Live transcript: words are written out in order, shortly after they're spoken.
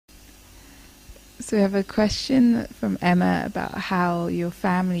So we have a question from Emma about how your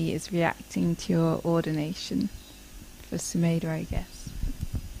family is reacting to your ordination for Sumedha, I guess.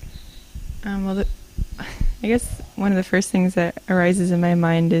 Well, I guess one of the first things that arises in my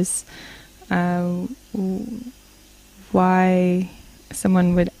mind is why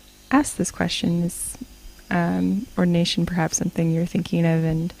someone would ask this question. Is ordination perhaps something you're thinking of,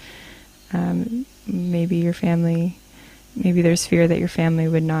 and maybe your family, maybe there's fear that your family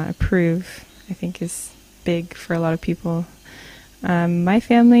would not approve, I think is big for a lot of people. My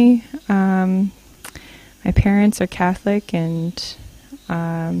family, my parents are Catholic, and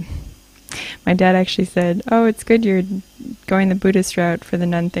my dad actually said, "Oh, it's good you're going the Buddhist route for the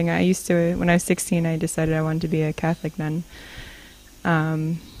nun thing." I used to, when I was 16, I decided I wanted to be a Catholic nun.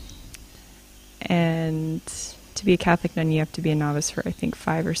 And to be a Catholic nun, you have to be a novice for, I think,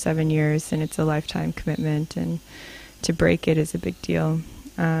 5 or 7 years, and it's a lifetime commitment, and to break it is a big deal.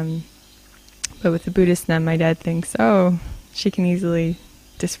 But with the Buddhist nun, my dad thinks, oh, she can easily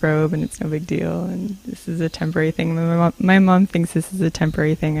disrobe and it's no big deal, and this is a temporary thing. My mom thinks this is a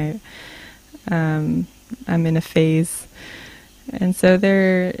temporary thing. I'm in a phase. And so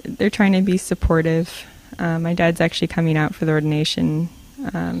they're trying to be supportive. My dad's actually coming out for the ordination,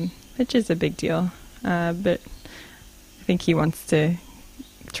 which is a big deal. But I think he wants to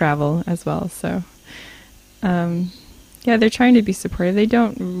travel as well. So, yeah, they're trying to be supportive. They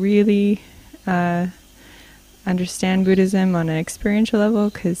don't really understand Buddhism on an experiential level,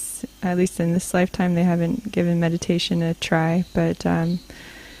 because at least in this lifetime they haven't given meditation a try, but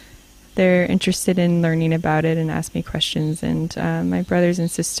they're interested in learning about it and ask me questions. And my brothers and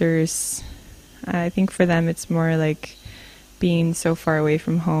sisters, I think for them it's more like being so far away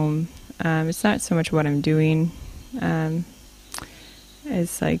from home. It's not so much what I'm doing.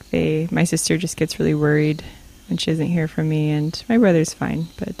 It's like my sister just gets really worried when she doesn't hear from me, and my brother's fine,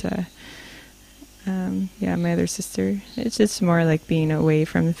 but yeah, my other sister, it's just more like being away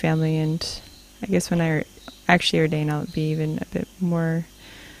from the family. And I guess when I actually ordain, I'll be even a bit more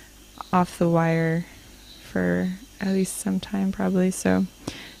off the wire for at least some time probably. So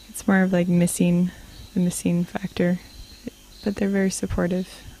it's more of like the missing factor, but they're very supportive,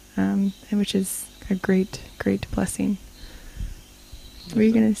 and which is a great blessing. Were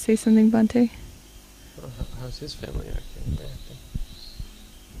you going to say something, Bhante? How's his family acting?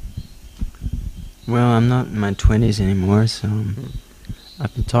 Well, I'm not in my 20s anymore, so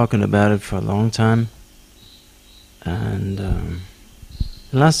I've been talking about it for a long time. And the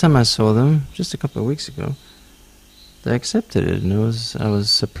last time I saw them, just a couple of weeks ago, they accepted it, and I was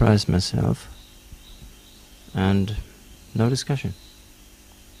surprised myself. And no discussion.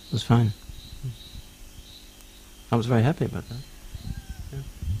 It was fine. I was very happy about that. Yeah.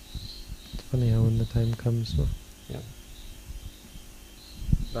 It's funny how when the time comes... Well, yeah.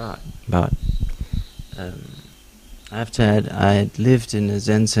 But I have to add, I had lived in a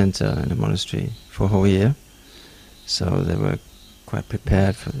Zen center in a monastery for a whole year, so they were quite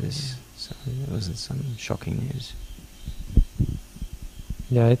prepared for this. So it wasn't some shocking news.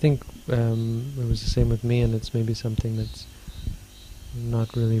 yeah, I think it was the same with me, and it's maybe something that's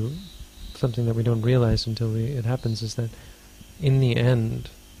not really something that we don't realize until it happens, is that in the end,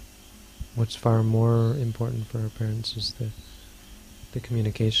 what's far more important for our parents is the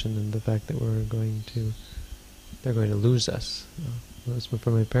communication and the fact that they're going to lose us. For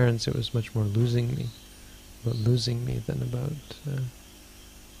my parents, it was much more losing me than about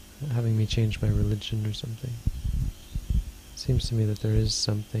having me change my religion or something. It seems to me that there is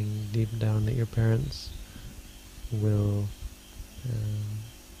something deep down that your parents will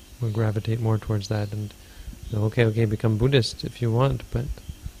gravitate more towards that, and okay, become Buddhist if you want, but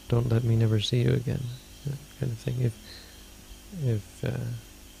don't let me never see you again, that kind of thing.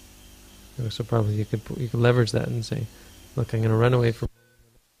 So probably you could leverage that and say, look, I'm going to run away from...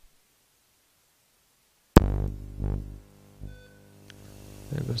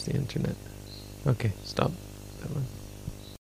 There goes the internet. Okay, stop that one.